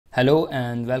Hello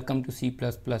and welcome to C++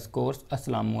 course.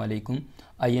 अस्सलाम वालेकुम।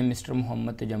 I am mister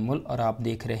Mohammad Tajammul और आप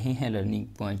देख रहे हैं लर्निंग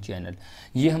पॉइंट चैनल।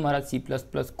 ये हमारा C++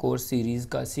 कोर्स सीरीज़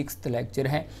का 6th लेक्चर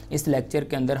है। इस लेक्चर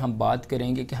के अंदर हम बात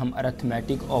करेंगे कि हम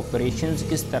अरिथमेटिक ऑपरेशंस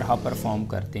किस तरह परफॉर्म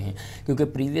करते हैं, क्योंकि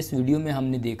प्रीवियस वीडियो में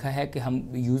हमने देखा है कि हम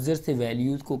यूज़र से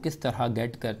वैल्यूज़ को किस तरह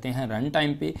गेट करते हैं रन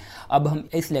टाइम पे। अब हम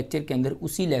इस लेक्चर के अंदर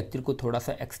उसी लेक्चर को थोड़ा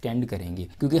सा एक्सटेंड करेंगे,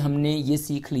 क्योंकि हमने ये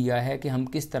सीख लिया है कि हम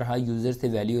किस तरह यूज़र से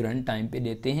वैल्यू रन टाइम पे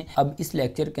देते हैं। अब इस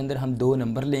लेक्चर के अंदर हम 2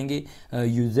 नंबर लेंगे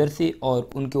यूज़र से और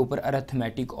उनके ऊपर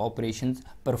अरिथमेटिक ऑपरेशंस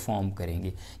परफॉर्म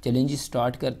करेंगे। चलें जी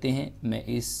स्टार्ट करते हैं। मैं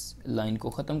इस लाइन को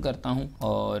ख़त्म करता हूं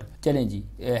और चलें जी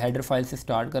हेडर फाइल से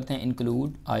स्टार्ट करते हैं।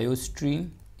 इंक्लूड आयोस्ट्रीम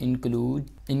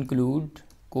इंक्लूड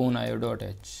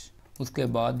conio.h, उसके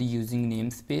बाद यूजिंग नेम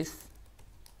स्पेस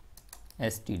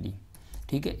std।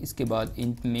 ठीक है, इसके बाद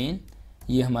इंट मेन,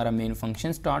 ये हमारा मेन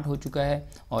फंक्शन स्टार्ट हो चुका है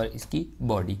और इसकी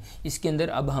बॉडी। इसके अंदर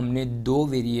अब हमने 2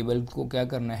 वेरिएबल को क्या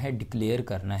करना है, डिक्लेयर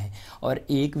करना है, और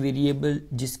एक वेरिएबल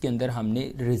जिसके अंदर हमने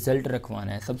रिज़ल्ट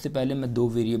रखवाना है। सबसे पहले मैं 2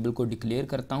 वेरिएबल को डिक्लेयर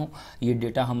करता हूँ। ये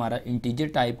डेटा हमारा इंटीजर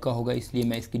टाइप का होगा, इसलिए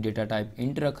मैं इसकी डेटा टाइप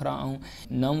इंट रख रहा हूँ।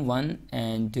 num1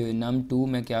 एंड num2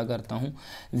 मैं क्या करता हूँ,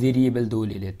 वेरिएबल 2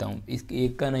 ले लेता हूँ। इस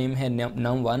एक का नेम है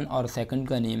num1 और सेकंड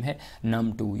का नेम है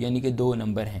num2, यानी कि 2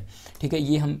 नंबर हैं। ठीक है,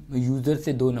 ये हम यूज़र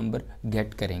से 2 नंबर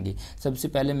गेट करेंगे। सबसे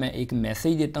पहले मैं एक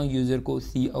मैसेज देता हूँ यूज़र को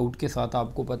सी आउट के साथ।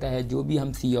 आपको पता है जो भी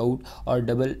हम सी आउट और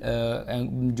डबल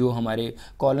जो हमारे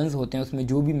कॉलम्स होते हैं उसमें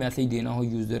जो भी मैसेज देना हो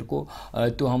यूज़र को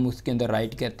तो हम उसके अंदर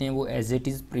राइट कहते हैं, वो एज इट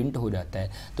इज़ प्रिंट हो जाता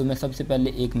है। तो मैं सबसे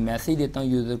पहले एक मैसेज देता हूँ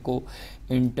यूज़र को,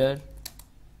 इंटर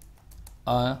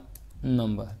अ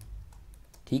नंबर।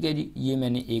 ठीक है जी, ये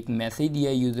मैंने एक मैसेज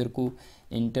दिया यूज़र को,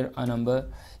 इंटर अ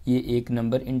नंबर। ये एक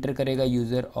नंबर इंटर करेगा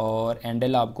यूज़र, और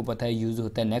एंडल आपको पता है यूज़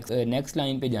होता है नेक्स्ट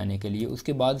लाइन पे जाने के लिए।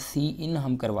 उसके बाद सी इन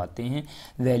हम करवाते हैं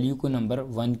वैल्यू को नंबर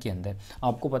 1 के अंदर।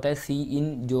 आपको पता है सी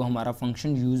इन जो हमारा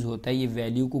फंक्शन यूज़ होता है ये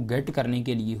वैल्यू को गेट करने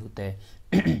के लिए होता है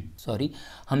सॉरी,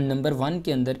 हम नंबर 1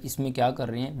 के अंदर इसमें क्या कर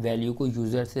रहे हैं, वैल्यू को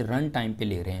यूज़र से रन टाइम पे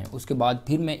ले रहे हैं। उसके बाद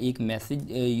फिर मैं एक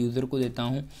मैसेज यूज़र को देता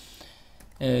हूँ,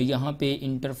 यहाँ पे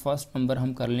इंटर फर्स्ट नंबर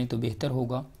हम कर लें तो बेहतर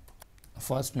होगा,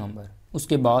 फर्स्ट नंबर।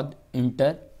 उसके बाद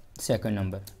इंटर सेकंड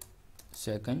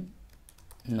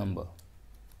नंबर।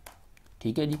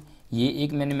 ठीक है जी, ये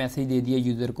एक मैंने मैसेज दे दिया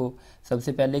यूज़र को।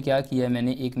 सबसे पहले क्या किया है,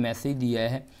 मैंने एक मैसेज दिया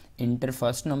है इंटर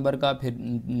फर्स्ट नंबर का, फिर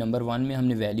नंबर 1 में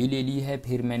हमने वैल्यू ले ली है,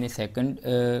 फिर मैंने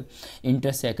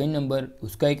इंटर सेकंड नंबर,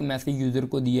 उसका एक मैसेज यूज़र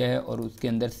को दिया है, और उसके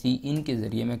अंदर सी इन के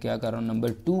ज़रिए मैं क्या कर रहा हूँ,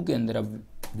 नंबर 2 के अंदर अब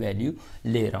वैल्यू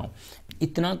ले रहा हूँ।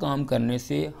 इतना काम करने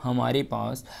से हमारे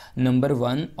पास नंबर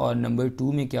 1 और नंबर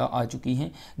 2 में क्या आ चुकी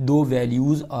हैं, 2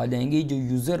 वैल्यूज़ आ जाएंगी जो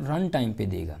यूज़र रन टाइम पे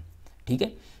देगा। ठीक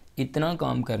है, इतना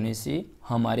काम करने से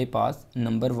हमारे पास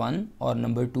नंबर 1 और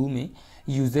नंबर 2 में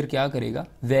यूज़र क्या करेगा,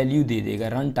 वैल्यू दे देगा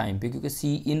रन टाइम पे, क्योंकि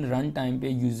सी इन रन टाइम पे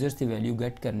यूज़र से वैल्यू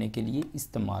गेट करने के लिए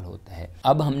इस्तेमाल होता है।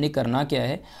 अब हमने करना क्या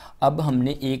है, अब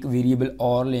हमने एक वेरिएबल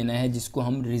और लेना है जिसको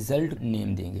हम रिज़ल्ट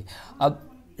नेम देंगे। अब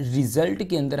रिज़ल्ट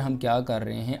के अंदर हम क्या कर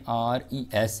रहे हैं,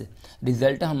 RES,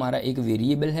 रिज़ल्ट हमारा एक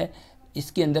वेरिएबल है।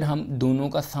 इसके अंदर हम दोनों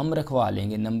का सम रखवा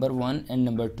लेंगे, नंबर 1 एंड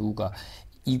नंबर 2 का।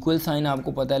 इक्वल साइन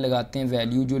आपको पता है लगाते हैं,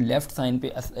 वैल्यू जो लेफ़्ट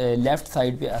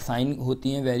साइड पे असाइन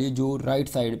होती हैं, वैल्यू जो राइट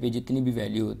साइड पे जितनी भी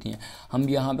वैल्यू होती हैं हम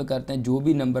यहाँ पे करते हैं, जो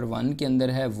भी नंबर 1 के अंदर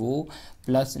है वो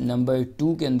प्लस नंबर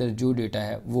 2 के अंदर जो डेटा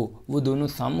है वो दोनों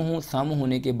सम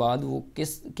होने के बाद वो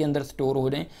किस के अंदर स्टोर हो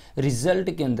रहे हैं, रिज़ल्ट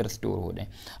के अंदर स्टोर हो रहे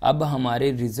हैं। अब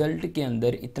हमारे रिज़ल्ट के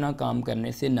अंदर इतना काम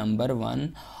करने से नंबर 1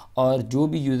 और जो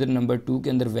भी यूज़र नंबर 2 के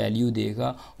अंदर वैल्यू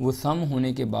देगा वो सम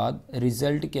होने के बाद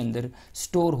रिज़ल्ट के अंदर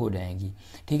स्टोर हो जाएंगी।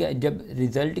 ठीक है, जब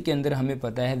रिज़ल्ट के अंदर हमें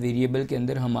पता है वेरिएबल के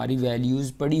अंदर हमारी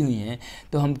वैल्यूज़ पड़ी हुई हैं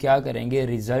तो हम क्या करेंगे,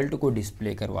 रिज़ल्ट को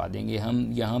डिस्प्ले करवा देंगे।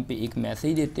 हम यहाँ पे एक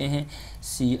मैसेज देते हैं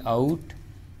सी आउट,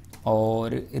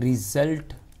 और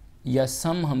रिज़ल्ट या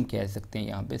सम हम कह सकते हैं,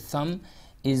 यहाँ पे सम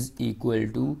इज़ इक्वल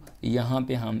टू, यहाँ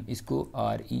पे हम इसको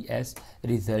RES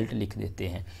रिज़ल्ट लिख देते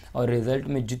हैं, और रिज़ल्ट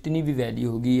में जितनी भी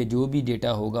वैल्यू होगी या जो भी डेटा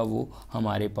होगा वो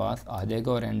हमारे पास आ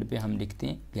जाएगा, और एंड पे हम लिखते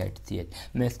हैं गेट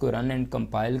ch। मैं इसको रन एंड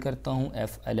कंपाइल करता हूँ।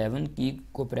 F11 की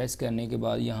को प्रेस करने के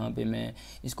बाद यहाँ पे मैं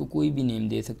इसको कोई भी नेम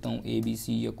दे सकता हूँ, ABC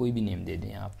या कोई भी नेम दे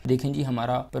दें आप। देखें जी,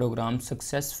 हमारा प्रोग्राम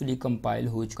सक्सेसफुली कंपाइल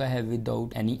हो चुका है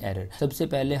विदाउट एनी एरर। सबसे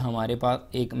पहले हमारे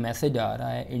पास एक मैसेज आ रहा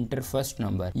है इंटर फर्स्ट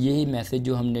नंबर। यही मैसेज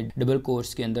जो हमने डबल कोर्स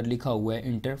कोर्स के अंदर लिखा हुआ है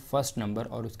इंटर फर्स्ट नंबर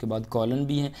और उसके बाद कॉलन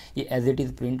भी है, ये एज इट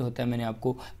इज़ प्रिंट होता है, मैंने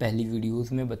आपको पहली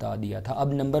वीडियोस में बता दिया था।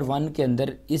 अब नंबर 1 के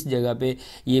अंदर इस जगह पे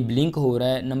ये ब्लिंक हो रहा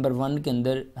है। नंबर 1 के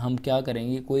अंदर हम क्या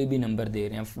करेंगे, कोई भी नंबर दे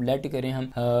रहे हैं, लेट करें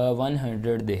हम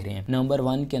 100 दे रहे हैं, नंबर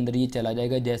 1 के अंदर ये चला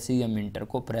जाएगा जैसे ही हम इंटर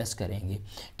को प्रेस करेंगे।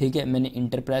 ठीक है, मैंने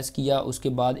इंटर प्रेस किया, उसके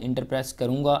बाद इंटर प्रेस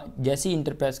करूँगा, जैसे ही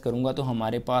इंटर प्रेस करूँगा तो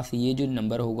हमारे पास ये जो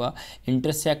नंबर होगा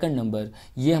इंटर सेकंड नंबर,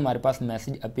 ये हमारे पास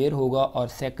मैसेज अपेयर होगा और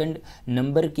सेकंड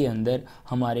नंबर के अंदर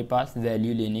हमारे पास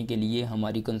वैल्यू लेने के लिए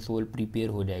हमारी कंसोल प्रिपेयर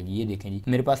हो जाएगी। ये देखें जी,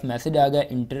 मेरे पास मैसेज आ गया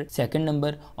इंटर सेकंड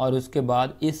नंबर और उसके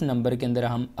बाद इस नंबर के अंदर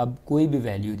हम अब कोई भी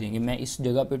वैल्यू देंगे। मैं इस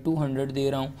जगह पे 200 दे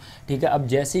रहा हूँ। ठीक है, अब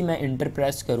जैसे ही मैं इंटर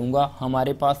प्रेस करूँगा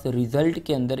हमारे पास रिजल्ट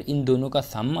के अंदर इन दोनों का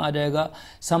सम आ जाएगा।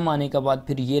 सम आने के बाद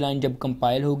फिर ये लाइन जब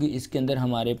कंपाइल होगी इसके अंदर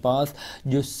हमारे पास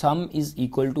जो सम इज़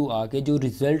इक्वल टू आके जो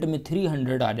रिजल्ट में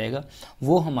 300 आ जाएगा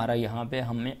वो हमारा यहाँ पे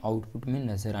हमें आउटपुट में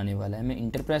नज़र आने वाला है। मैं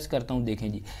इंटर प्रेस करता हूँ,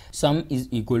 देखें जी, सम इज़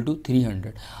इक्वल टू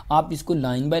 300। आप इसको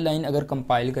लाइन बाय लाइन अगर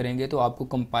कंपाइल करेंगे तो आपको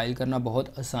कंपाइल करना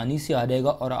बहुत आसानी से आ जाएगा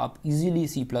और आप इजीली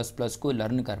C++ को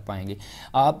लर्न कर पाएंगे।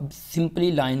 आप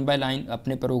सिंपली लाइन बाय लाइन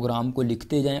अपने प्रोग्राम को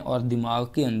लिखते जाएं और दिमाग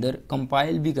के अंदर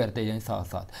कंपाइल भी करते जाएं साथ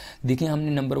साथ। देखिए,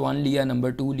 हमने नंबर 1 लिया,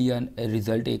 नंबर 2 लिया,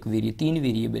 रिज़ल्ट एक 3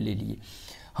 वेरिएबल ले लिए।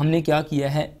 हमने क्या किया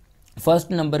है,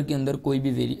 फर्स्ट नंबर के अंदर कोई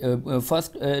भी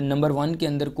नंबर 1 के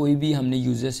अंदर कोई भी हमने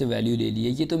यूज़र से वैल्यू ले ली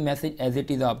है। ये तो मैसेज एज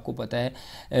इट इज़ आपको पता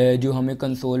है जो हमें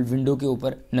कंसोल विंडो के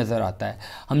ऊपर नज़र आता है।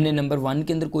 हमने नंबर 1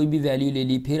 के अंदर कोई भी वैल्यू ले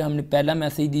ली, फिर हमने पहला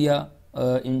मैसेज दिया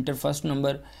इंटर फर्स्ट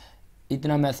नंबर,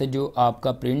 इतना मैसेज जो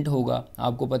आपका प्रिंट होगा,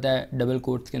 आपको पता है डबल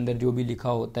कोट्स के अंदर जो भी लिखा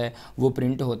होता है वो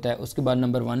प्रिंट होता है। उसके बाद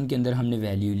नंबर 1 के अंदर हमने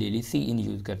वैल्यू ले ली सी इन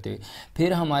यूज़ करते हुए।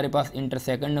 फिर हमारे पास इंटर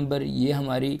सेकंड नंबर, ये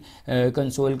हमारी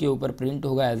कंसोल के ऊपर प्रिंट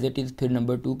होगा एज इट इज़। फिर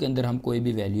नंबर 2 के अंदर हम कोई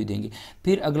भी वैल्यू देंगे।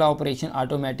 फिर अगला ऑपरेशन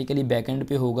ऑटोमेटिकली बैकएंड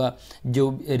पे होगा, जो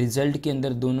रिज़ल्ट के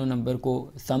अंदर दोनों नंबर को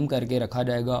सम करके रखा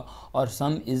जाएगा और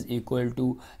सम इज़ इक्वल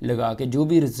टू लगा के जो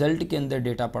भी रिज़ल्ट के अंदर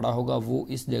डेटा पड़ा होगा वो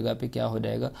इस जगह पे क्या हो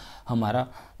जाएगा, हमारा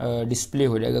डिस्प्ले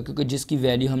हो जाएगा। क्योंकि जिसकी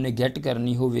वैल्यू हमने गेट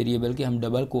करनी हो वेरिएबल के, हम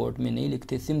डबल कोट में नहीं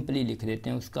लिखते, सिंपली लिख देते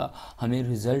हैं, उसका हमें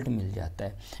रिज़ल्ट मिल जाता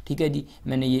है। ठीक है जी,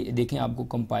 मैंने ये देखें आपको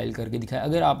कंपाइल करके दिखाया।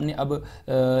 अगर आपने अब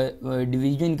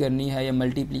डिवीजन करनी है या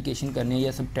मल्टीप्लिकेशन करनी है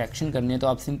या सब्ट्रैक्शन करनी है तो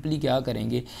आप सिंपली क्या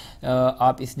करेंगे,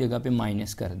 आप इस जगह पे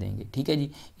माइनस कर देंगे। ठीक है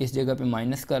जी, इस जगह पे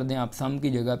माइनस कर दें। आप सम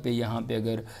की जगह पे यहाँ पे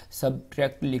अगर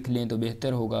सब्ट्रैक्ट लिख लें तो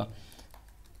बेहतर होगा।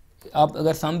 आप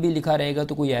अगर सम भी लिखा रहेगा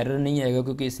तो कोई एरर नहीं आएगा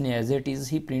क्योंकि इसने as it is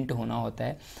he print होना होता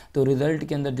है। तो रिज़ल्ट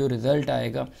के अंदर जो रिज़ल्ट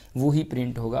आएगा वो ही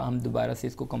प्रिंट होगा। हम दोबारा से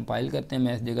इसको कंपाइल करते हैं।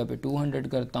 मैं इस जगह पे 200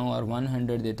 करता हूँ और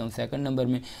 100 देता हूँ सेकंड नंबर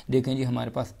में। देखें जी,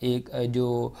 हमारे पास एक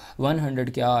जो 100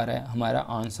 क्या आ रहा है, हमारा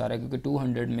आंसर आ रहा है, क्योंकि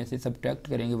 200 में से सब्ट्रैक्ट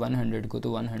करेंगे 100 को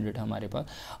तो 100 हमारे पास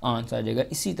आंसर आ जाएगा।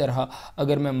 इसी तरह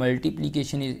अगर मैं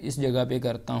मल्टीप्लिकेशन इस जगह पर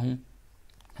करता हूँ,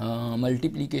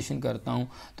 मल्टीप्लिकेशन करता हूँ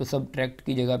तो सब्ट्रैक्ट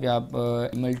की जगह पे आप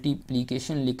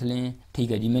मल्टीप्लिकेशन लिख लें।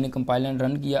 ठीक है जी, मैंने कंपाइलर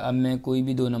रन किया। अब मैं कोई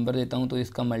भी 2 नंबर देता हूँ तो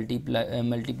इसका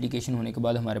मल्टीप्लिकेशन होने के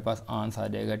बाद हमारे पास आंसर आ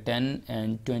जाएगा। 10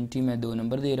 और 20 मैं 2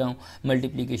 नंबर दे रहा हूँ,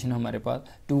 मल्टीप्लिकेशन हमारे पास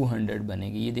 200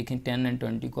 बनेगी। ये देखें 10 और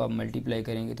 20 को आप मल्टीप्लाई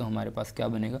करेंगे तो हमारे पास क्या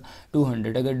बनेगा,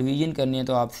 200। अगर डिवीजन करनी है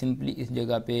तो आप सिंपली इस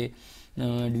जगह पे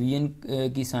डिवीजन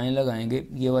की साइन लगाएंगे,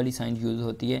 ये वाली साइन यूज़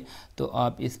होती है। तो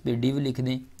आप इस पे डिव लिख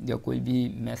दें या कोई भी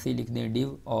मैसेज लिख दें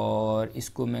डिव, और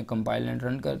इसको मैं कंपाइल एंड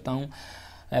रन करता हूँ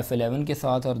F11 के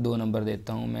साथ और 2 नंबर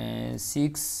देता हूँ मैं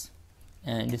 6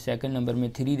 एंड सेकंड नंबर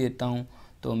में 3 देता हूँ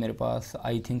तो मेरे पास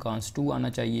आई थिंक आंसर 2 आना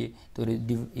चाहिए। तो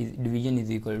डिवीजन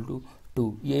इज़ इक्वल टू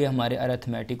 2। ये हमारे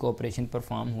अरिथमेटिक ऑपरेशन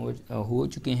परफॉर्म हो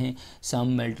चुके हैं।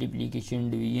 सम, मल्टीप्लिकेशन,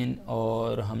 डिवीजन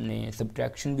और हमने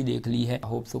सब्ट्रैक्शन भी देख ली है।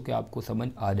 होप सो कि आपको समझ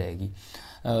आ जाएगी।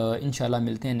 इंशाल्लाह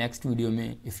मिलते हैं नेक्स्ट वीडियो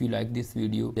में। If you like this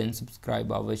video then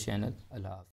subscribe our channel. Allah.